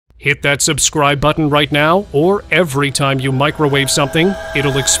Hit that subscribe button right now, or every time you microwave something,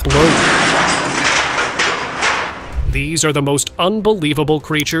 it'll explode. These are the most unbelievable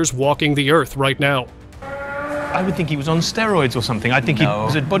creatures walking the earth right now. I would think he was on steroids or something. I think he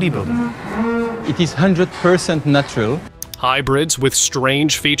was a bodybuilder. It is 100% natural. Hybrids with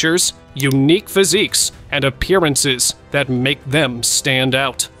strange features, unique physiques, and appearances that make them stand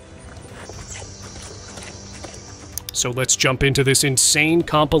out. So let's jump into this insane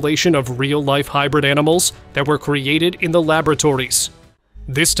compilation of real-life hybrid animals that were created in the laboratories.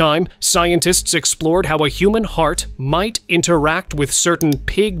 This time, scientists explored how a human heart might interact with certain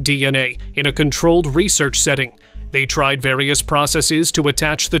pig DNA in a controlled research setting. They tried various processes to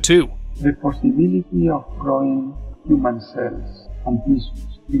attach the two. The possibility of growing human cells and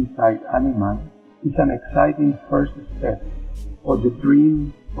tissues inside animals is an exciting first step for the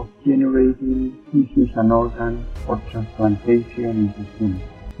dream of generating tissues and organs for transplantation into humans.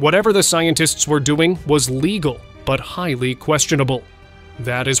 Whatever the scientists were doing was legal, but highly questionable.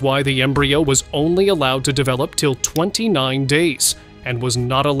 That is why the embryo was only allowed to develop till 29 days, and was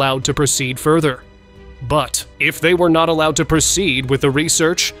not allowed to proceed further. But if they were not allowed to proceed with the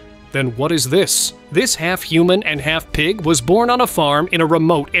research, then what is this? This half-human and half-pig was born on a farm in a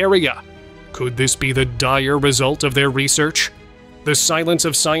remote area. Could this be the dire result of their research? The silence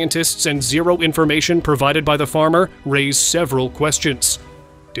of scientists and zero information provided by the farmer raise several questions.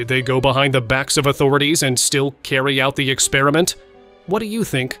 Did they go behind the backs of authorities and still carry out the experiment? What do you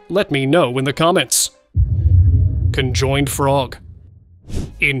think? Let me know in the comments. Conjoined frog.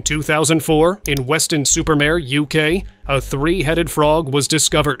 In 2004, in Weston-super-Mare, UK, a three-headed frog was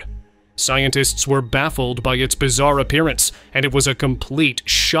discovered. Scientists were baffled by its bizarre appearance, and it was a complete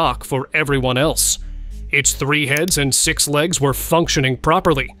shock for everyone else. Its 3 heads and 6 legs were functioning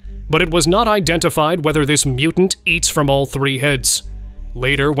properly, but it was not identified whether this mutant eats from all 3 heads.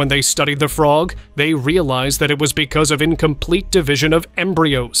 Later, when they studied the frog, they realized that it was because of incomplete division of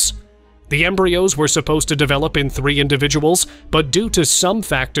embryos. The embryos were supposed to develop in 3 individuals, but due to some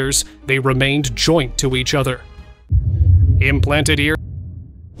factors, they remained joint to each other. Implanted ear.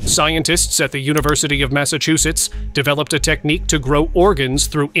 Scientists at the University of Massachusetts developed a technique to grow organs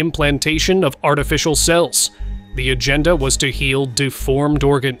through implantation of artificial cells. The agenda was to heal deformed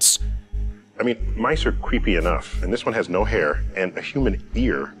organs. I mean, mice are creepy enough, and this one has no hair and a human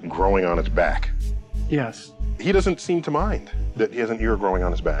ear growing on its back. Yes. He doesn't seem to mind that he has an ear growing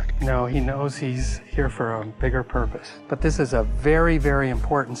on his back. No, he knows he's here for a bigger purpose. But this is a very, very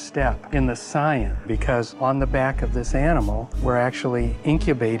important step in the science, because on the back of this animal, we're actually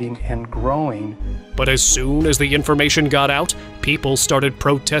incubating and growing. But as soon as the information got out, people started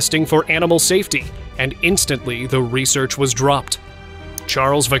protesting for animal safety, and instantly the research was dropped.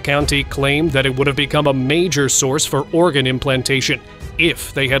 Charles Vacanti claimed that it would have become a major source for organ implantation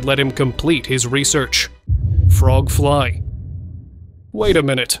if they had let him complete his research. Frog fly. Wait a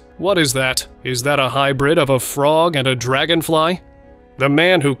minute, what is that? Is that a hybrid of a frog and a dragonfly? The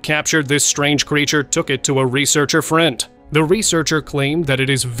man who captured this strange creature took it to a researcher friend. The researcher claimed that it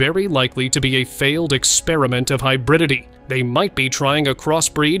is very likely to be a failed experiment of hybridity. They might be trying a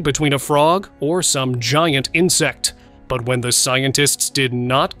crossbreed between a frog or some giant insect. But when the scientists did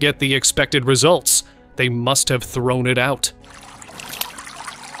not get the expected results, they must have thrown it out.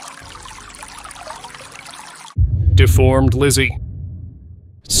 Deformed lizzie.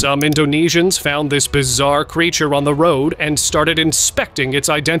 Some Indonesians found this bizarre creature on the road and started inspecting its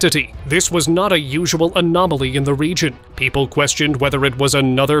identity. This was not a usual anomaly in the region. People questioned whether it was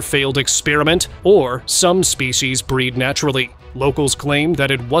another failed experiment or some species breed naturally. Locals claimed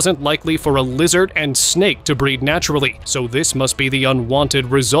that it wasn't likely for a lizard and snake to breed naturally, so this must be the unwanted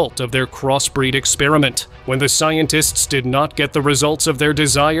result of their crossbreed experiment. When the scientists did not get the results of their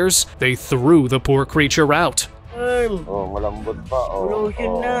desires, they threw the poor creature out.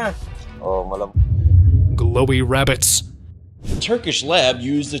 Glowy rabbits. A Turkish lab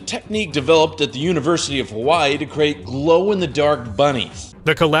used a technique developed at the University of Hawaii to create glow-in-the-dark bunnies.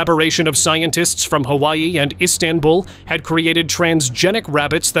 The collaboration of scientists from Hawaii and Istanbul had created transgenic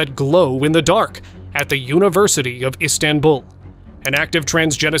rabbits that glow in the dark at the University of Istanbul. An active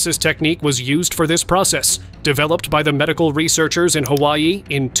transgenesis technique was used for this process, developed by the medical researchers in Hawaii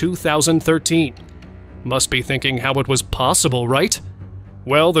in 2013. Must be thinking how it was possible, right?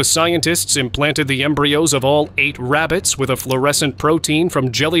 Well, the scientists implanted the embryos of all 8 rabbits with a fluorescent protein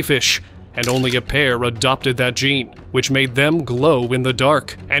from jellyfish, and only a pair adopted that gene, which made them glow in the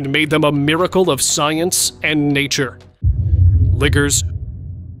dark, and made them a miracle of science and nature. Liggers.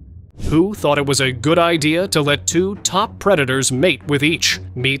 Who thought it was a good idea to let two top predators mate with each?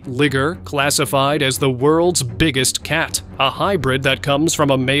 Meet Liger, classified as the world's biggest cat. A hybrid that comes from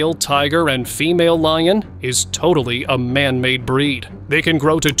a male tiger and female lion is totally a man-made breed. They can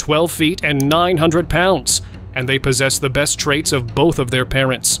grow to 12 feet and 900 pounds, and they possess the best traits of both of their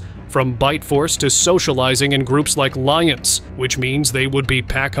parents, from bite force to socializing in groups like lions, which means they would be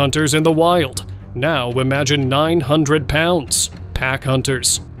pack hunters in the wild. Now imagine 900 pounds. Pack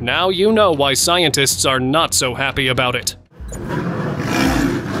hunters. Now you know why scientists are not so happy about it.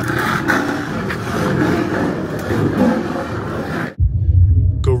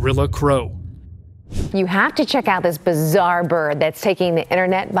 Gorilla crow. You have to check out this bizarre bird that's taking the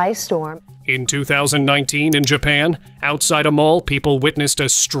internet by storm. In 2019 in Japan, outside a mall, people witnessed a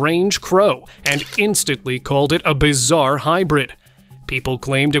strange crow and instantly called it a bizarre hybrid. People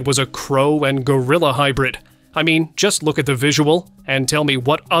claimed it was a crow and gorilla hybrid. I mean, just look at the visual and tell me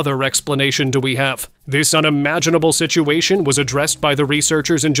what other explanation do we have. This unimaginable situation was addressed by the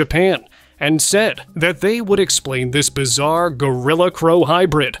researchers in Japan and said that they would explain this bizarre gorilla-crow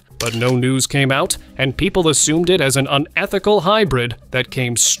hybrid, but no news came out and people assumed it as an unethical hybrid that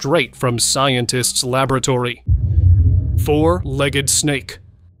came straight from scientists' laboratory. Four-legged snake.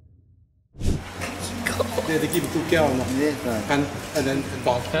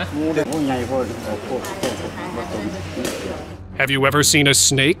 Have you ever seen a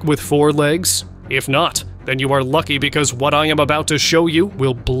snake with 4 legs? If not, then you are lucky because what I am about to show you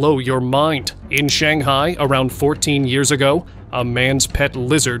will blow your mind. In Shanghai, around 14 years ago, a man's pet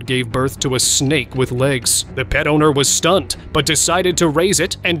lizard gave birth to a snake with legs. The pet owner was stunned, but decided to raise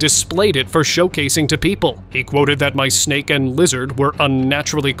it and displayed it for showcasing to people. He quoted that my snake and lizard were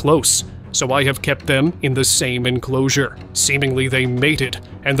unnaturally close, so I have kept them in the same enclosure. Seemingly they mated,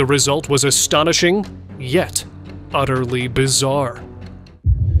 and the result was astonishing, yet utterly bizarre.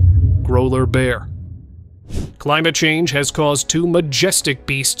 Growler bear. Climate change has caused 2 majestic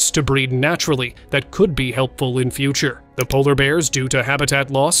beasts to breed naturally that could be helpful in future. The polar bears, due to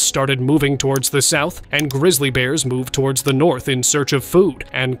habitat loss, started moving towards the south, and grizzly bears moved towards the north in search of food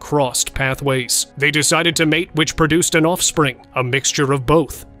and crossed pathways. They decided to mate, which produced an offspring, a mixture of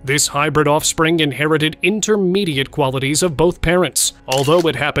both. This hybrid offspring inherited intermediate qualities of both parents. Although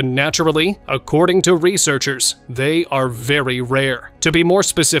it happened naturally, according to researchers, they are very rare. To be more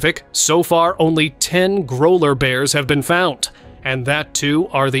specific, so far only 10 growler bears have been found, and that too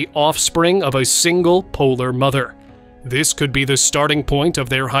are the offspring of a single polar mother. This could be the starting point of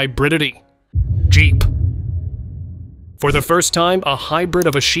their hybridity. Jeep. For the first time, a hybrid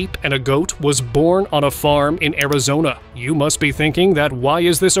of a sheep and a goat was born on a farm in Arizona. You must be thinking that why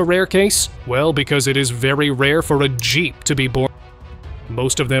is this a rare case? Well, because it is very rare for a Jeep to be born.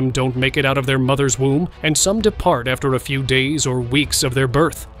 Most of them don't make it out of their mother's womb, and some depart after a few days or weeks of their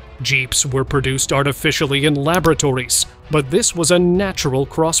birth. Jeeps were produced artificially in laboratories, but this was a natural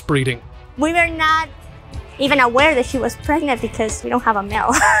crossbreeding. We were not even aware that she was pregnant because we don't have a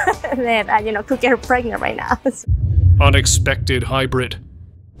male that, could get her pregnant right now. Unexpected hybrid.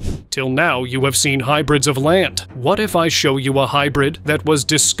 Till now, you have seen hybrids of land. What if I show you a hybrid that was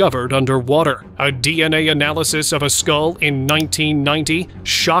discovered underwater? A DNA analysis of a skull in 1990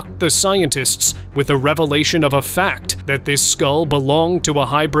 shocked the scientists with the revelation of a fact that this skull belonged to a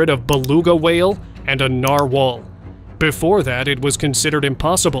hybrid of beluga whale and a narwhal. Before that, it was considered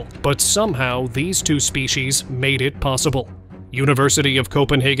impossible, but somehow these 2 species made it possible. University of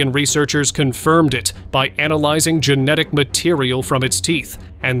Copenhagen researchers confirmed it by analyzing genetic material from its teeth,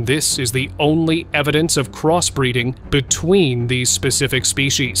 and this is the only evidence of crossbreeding between these specific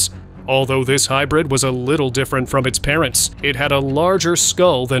species. Although this hybrid was a little different from its parents, it had a larger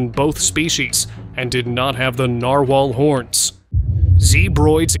skull than both species and did not have the narwhal horns.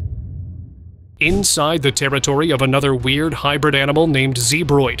 Zebroids. Inside the territory of another weird hybrid animal named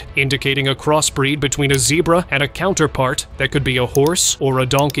zebroid, indicating a crossbreed between a zebra and a counterpart that could be a horse or a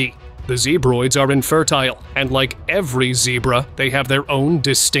donkey. The zebroids are infertile, and like every zebra, they have their own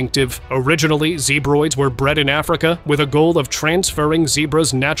distinctive. Originally, zebroids were bred in Africa with a goal of transferring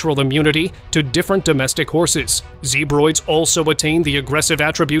zebras' natural immunity to different domestic horses. Zebroids also attain the aggressive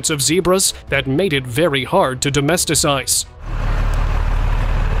attributes of zebras that made it very hard to domesticize.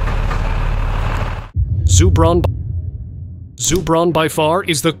 Zubron by far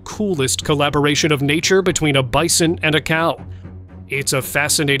is the coolest collaboration of nature between a bison and a cow. It's a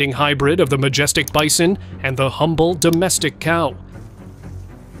fascinating hybrid of the majestic bison and the humble domestic cow.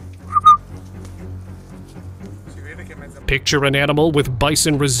 Picture an animal with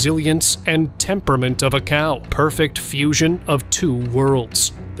bison resilience and temperament of a cow. Perfect fusion of 2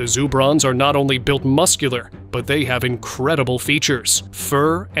 worlds. The Zubrons are not only built muscular, but they have incredible features,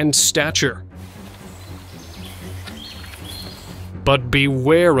 fur and stature. But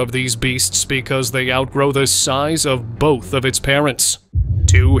beware of these beasts because they outgrow the size of both of its parents.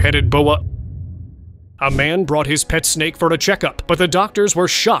 Two-headed boa. A man brought his pet snake for a checkup, but the doctors were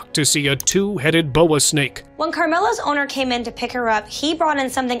shocked to see a two-headed boa snake. When Carmela's owner came in to pick her up, he brought in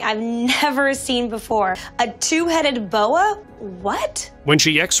something I've never seen before. A two-headed boa? What? When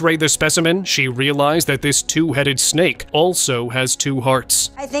she x-rayed the specimen, she realized that this two-headed snake also has two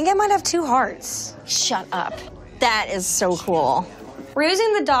hearts. I think it might have two hearts. Shut up. That is so cool. We're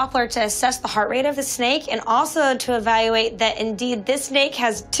using the Doppler to assess the heart rate of the snake and also to evaluate that indeed this snake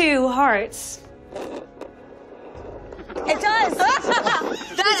has two hearts. It does!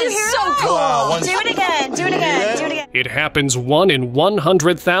 That is so cool! Wow, Do it again, do it again, do it again. It happens 1 in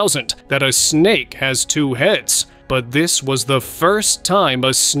 100,000 that a snake has two heads, but this was the first time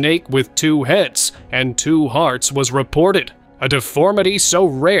a snake with two heads and two hearts was reported. A deformity so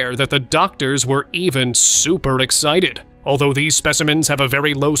rare that the doctors were even super excited. Although these specimens have a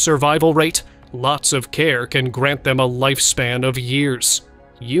very low survival rate, lots of care can grant them a lifespan of years.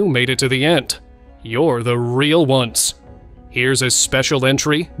 You made it to the end. You're the real ones. Here's a special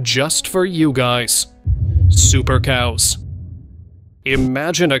entry just for you guys. Super cows.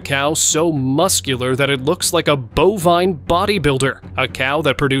 Imagine a cow so muscular that it looks like a bovine bodybuilder. A cow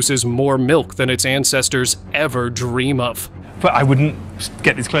that produces more milk than its ancestors ever dream of. But I wouldn't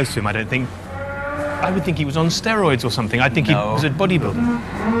get this close to him, I don't think. I would think he was on steroids or something. I think he was a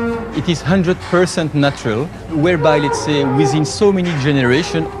bodybuilder. It is 100% natural, whereby, let's say, within so many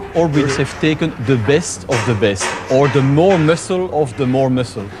generations, our breeds have taken the best of the best, or the more muscle of the more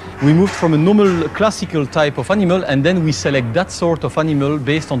muscle. We moved from a normal classical type of animal, and then we select that sort of animal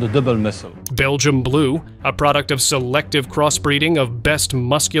based on the double muscle. Belgium Blue, a product of selective crossbreeding of best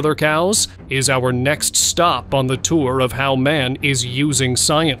muscular cows, is our next stop on the tour of how man is using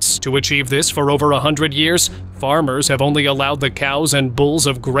science. To achieve this for over 100 years, farmers have only allowed the cows and bulls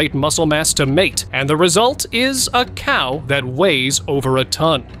of great muscle mass to mate, and the result is a cow that weighs over a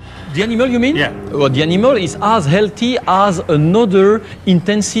ton. The animal, you mean? Yeah. Well, the animal is as healthy as another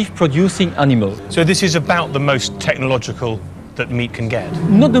intensive producing animal. So this is about the most technological that meat can get?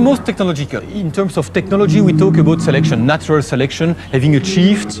 Not the most technological. In terms of technology, we talk about selection, natural selection, having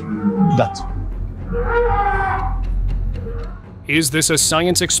achieved that. Is this a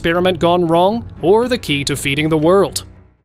science experiment gone wrong, or the key to feeding the world?